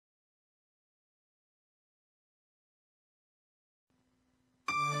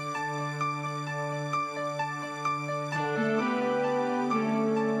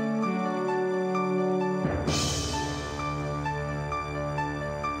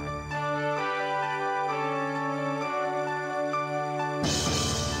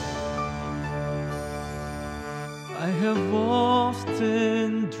have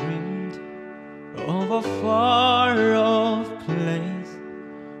often dreamed of a far-off place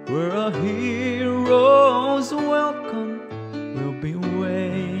where a hero's welcome will be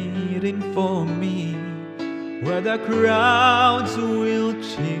waiting for me, where the crowds will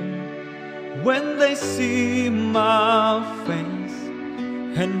cheer when they see my face,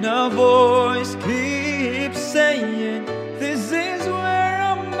 and a voice keeps saying, "This is where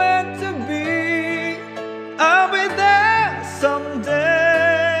I'm meant to be. I'll be there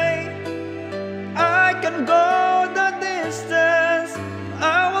someday. I can go the distance.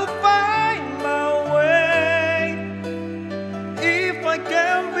 I will find my way. If I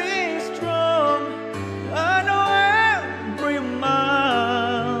can be strong, I know every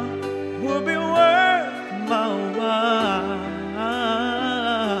mile will be worth my while.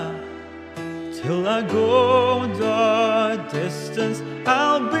 Till I go the distance,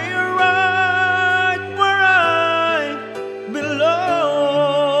 I'll be right where I belong."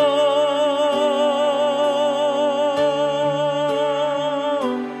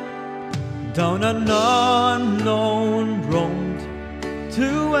 Down an unknown road to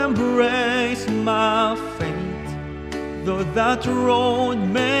embrace my fate, though that road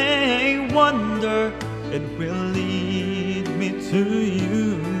may wander, it will lead me to you.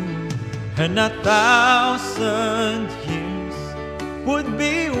 And 1,000 years would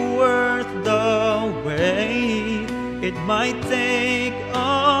be worth the wait. It might take a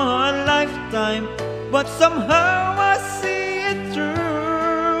lifetime, but somehow I see it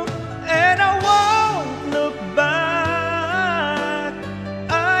through, and I won't look back.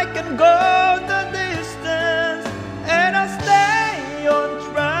 I can go the distance, and I'll stay on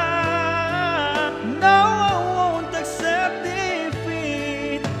track. No, I won't accept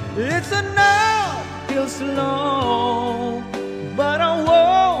defeat. It's an uphill slow, but I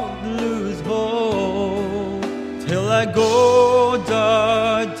won't lose hope till I go the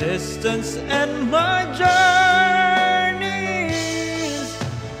distance and my journey's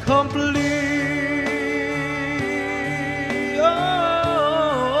complete. Oh,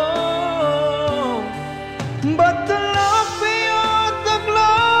 but the love beyond the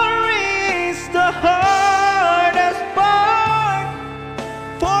glory is the hardest part.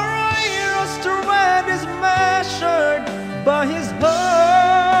 For a hero's strength is measured by his heart.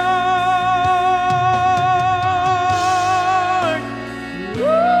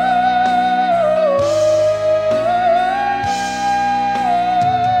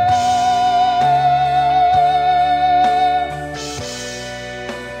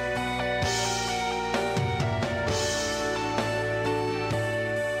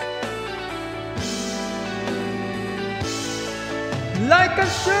 Like a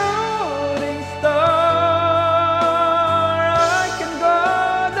shooting star, I can go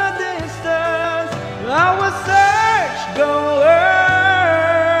the distance. I will search the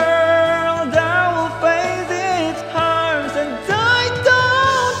world. I will face its harms, and I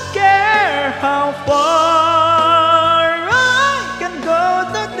don't care how far. I can go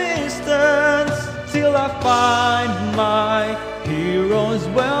the distance till I find my hero's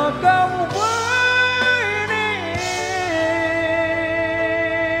welcome waiting.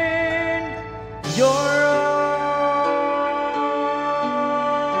 Your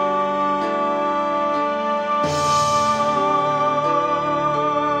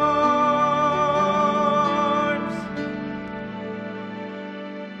arms.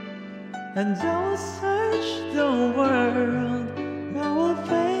 And I will search the world, I will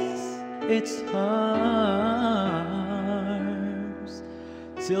face its harms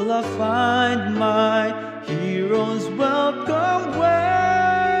till I find my hero's welcome.